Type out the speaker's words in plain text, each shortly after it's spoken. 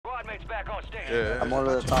back on station. Yeah, I'm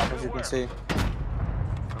over the top, as you can see.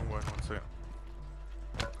 I'm going, 1 second.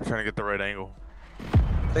 I'm trying to get the right angle.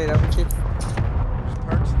 Say it up, Chief. There's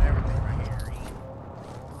perks and everything right here.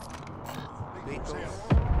 Vehicles.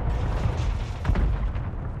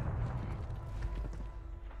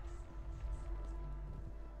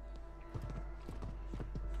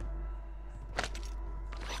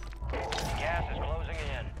 Gas is closing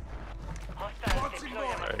in. Hostiles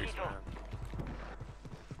deploying a Thanks, mosquito. man.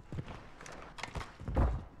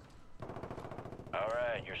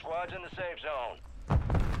 Alright, your squad's in the safe zone.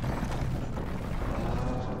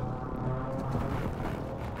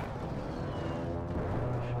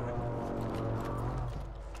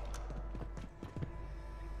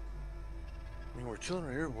 I mean, we're chilling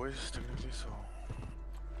right here, boys, technically, so.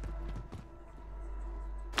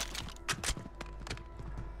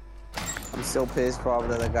 I'm still pissed, probably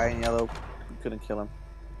that the guy in yellow couldn't kill him.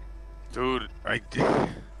 Dude, I did.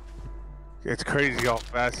 It's crazy how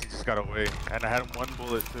fast he just got away. And I had him 1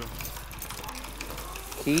 bullet, too.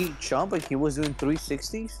 He jumped like he was doing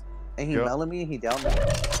 360s, and he melted me and he downed me.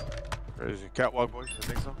 Crazy. Catwalk, boys, I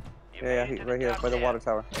think so. Yeah, he, right here by the water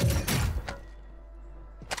tower.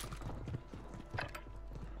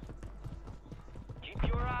 Keep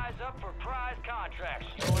your eyes up for prize contracts.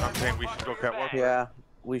 I'm saying we should go catwalk. Yeah,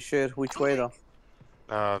 we should. Which way though?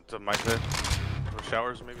 To my bed. Or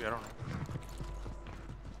showers, maybe? I don't know.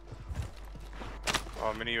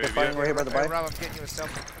 Oh, mini UAV. Right here by the Hey, bike. Rob, I'm getting you a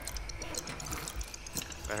selfie.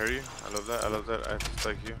 I heard you. I love that. I love that. I just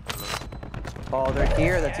like you. I love it. Oh, they're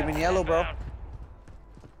here. That team in yellow, bro.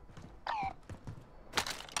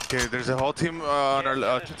 Okay, there's a whole team on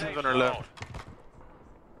our 2 teams on our left.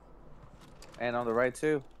 And on the right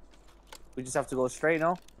too. We just have to go straight,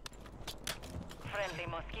 no? Friendly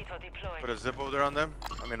mosquito deployed. Put a zip over there on them.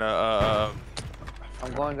 I mean,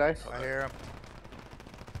 I'm going, guys. I hear him.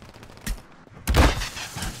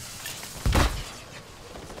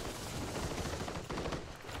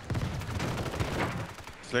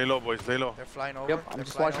 Lay low, boys. Lay low. They're flying over. Yep, I'm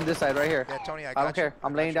just watching this side right here. Yeah, Tony, I don't got care. you.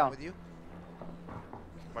 I'm I got laying you. down. With you.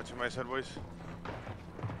 Watching my side, boys.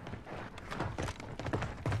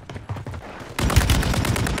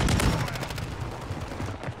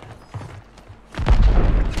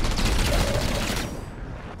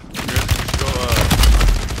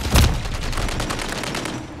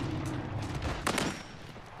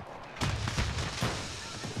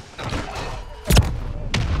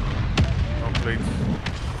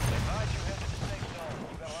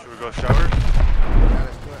 Should we go shower? Yeah,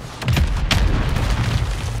 let's do it.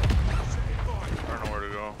 I don't know where to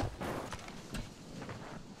go.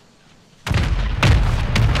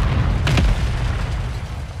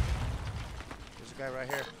 There's a guy right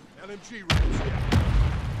here. LMG rounds here.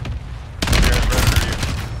 Okay, I'm ready for you.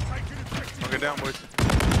 Taking effective. I'll get down, boys.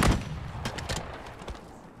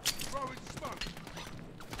 Throwing smoke.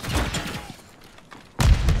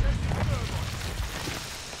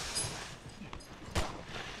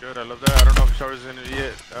 Good, I love that. I don't know if shower's in it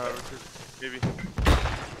yet. Maybe.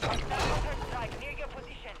 Near your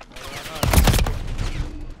position.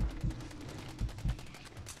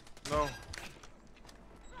 No.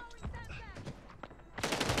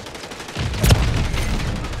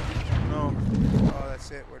 No. Oh, that's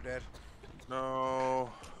it. We're dead. No.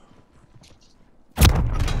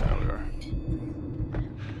 There we are.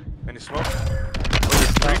 Any smoke? Wait,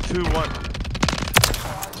 3, 2, 1.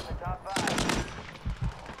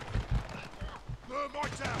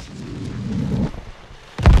 Thermite out.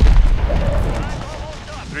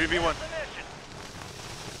 3v1.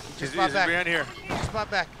 Just He's spot back. behind here. Just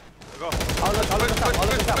spot back. Go. I'll look at top. I'll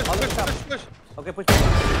look at top. I'll look at top. Push. Okay, push.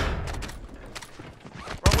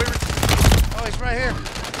 Wrong way. Oh, he's right here.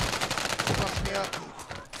 Fucked me up.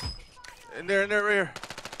 In there, right here.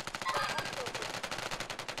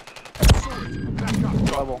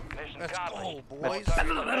 Trouble. Let's go, boys.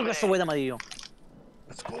 That's the way, amarillo.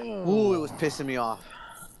 Let's go. Ooh, it was pissing me off.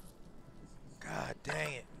 God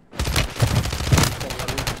dang it.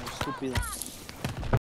 Estúpido.